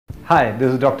Hi,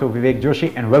 this is Dr. Vivek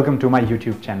Joshi and welcome to my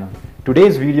YouTube channel.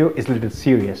 Today's video is a little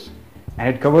serious and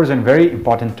it covers a very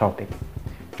important topic.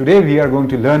 Today we are going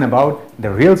to learn about the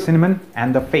real cinnamon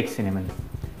and the fake cinnamon.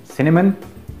 Cinnamon,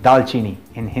 dalchini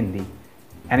in Hindi,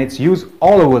 and it's used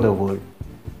all over the world.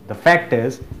 The fact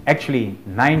is, actually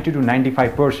 90 to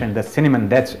 95% the cinnamon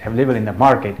that's available in the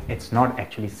market, it's not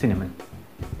actually cinnamon.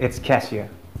 It's cassia.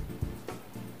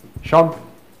 Shocked?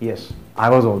 Yes, I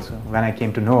was also when I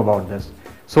came to know about this.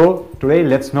 So today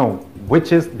let's know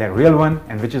which is the real one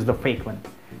and which is the fake one.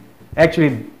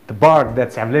 Actually, the bark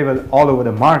that's available all over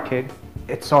the market,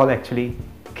 it's all actually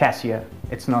cassia.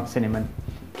 It's not cinnamon.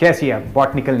 Cassia,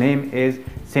 botanical name is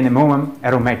Cinnamomum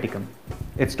aromaticum.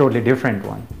 It's totally different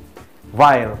one.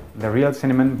 While the real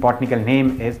cinnamon botanical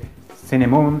name is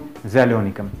Cinnamomum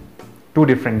zeylonicum. Two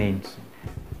different names.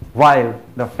 While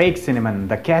the fake cinnamon,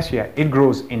 the cassia, it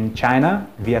grows in China,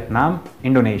 Vietnam,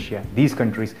 Indonesia, these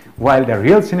countries. While the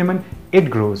real cinnamon, it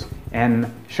grows in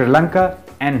Sri Lanka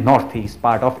and northeast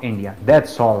part of India.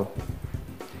 That's all.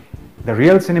 The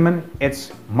real cinnamon,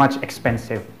 it's much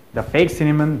expensive. The fake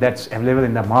cinnamon that's available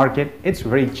in the market, it's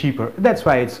very cheaper. That's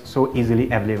why it's so easily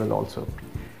available also.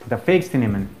 The fake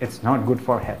cinnamon, it's not good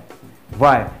for health.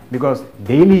 Why? Because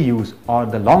daily use or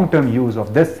the long-term use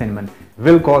of this cinnamon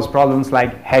will cause problems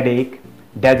like headache,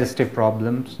 digestive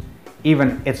problems,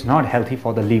 even it's not healthy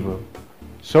for the liver.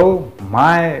 So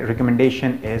my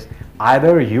recommendation is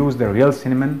either use the real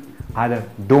cinnamon, either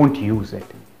don't use it.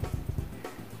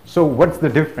 So what's the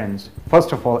difference?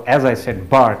 First of all, as I said,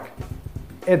 bark,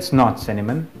 it's not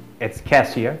cinnamon, it's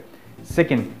cassia.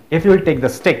 Second, if you will take the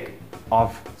stick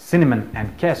of cinnamon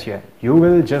and cassia, you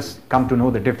will just come to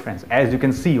know the difference. As you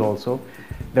can see also,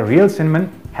 the real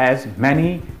cinnamon has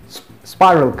many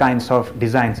spiral kinds of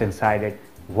designs inside it,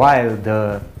 while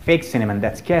the fake cinnamon,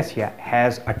 that's cassia,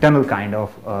 has a tunnel kind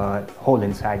of hole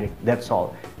inside it. That's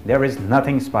all. There is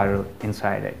nothing spiral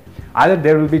inside it. Either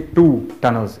there will be two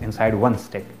tunnels inside one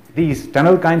stick. These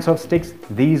tunnel kinds of sticks,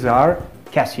 these are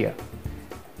cassia.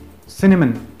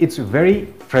 Cinnamon, it's very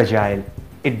fragile.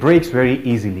 It breaks very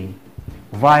easily.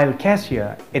 While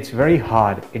cassia, it's very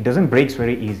hard. It doesn't break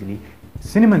very easily.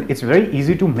 Cinnamon, it's very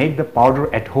easy to make the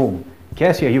powder at home.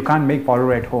 Cassia, you can't make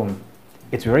powder at home.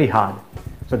 It's very hard.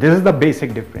 So this is the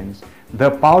basic difference.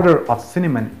 The powder of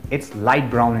cinnamon, it's light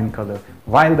brown in color,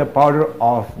 while the powder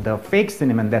of the fake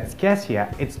cinnamon, that's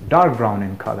cassia, it's dark brown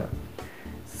in color.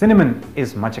 Cinnamon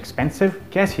is much expensive.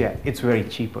 Cassia, it's very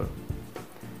cheaper.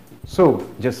 So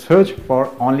just search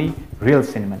for only real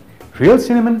cinnamon. Real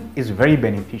cinnamon is very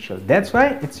beneficial. That's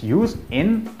why it's used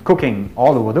in cooking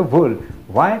all over the world.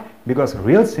 Why? Because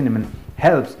real cinnamon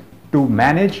helps to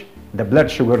manage the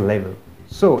blood sugar level.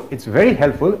 So it's very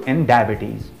helpful in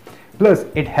diabetes. Plus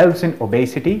it helps in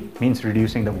obesity, means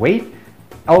reducing the weight.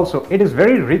 Also it is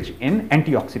very rich in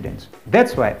antioxidants.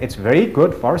 That's why it's very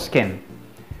good for skin.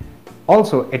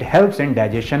 Also it helps in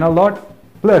digestion a lot.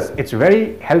 Plus it's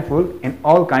very helpful in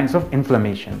all kinds of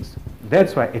inflammations.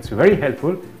 That's why it's very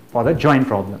helpful for the joint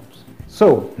problems.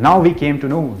 So now we came to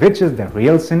know which is the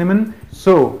real cinnamon.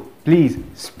 So please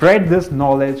spread this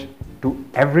knowledge to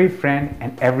every friend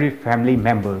and every family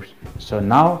members. So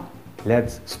now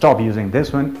let's stop using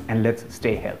this one and let's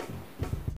stay healthy.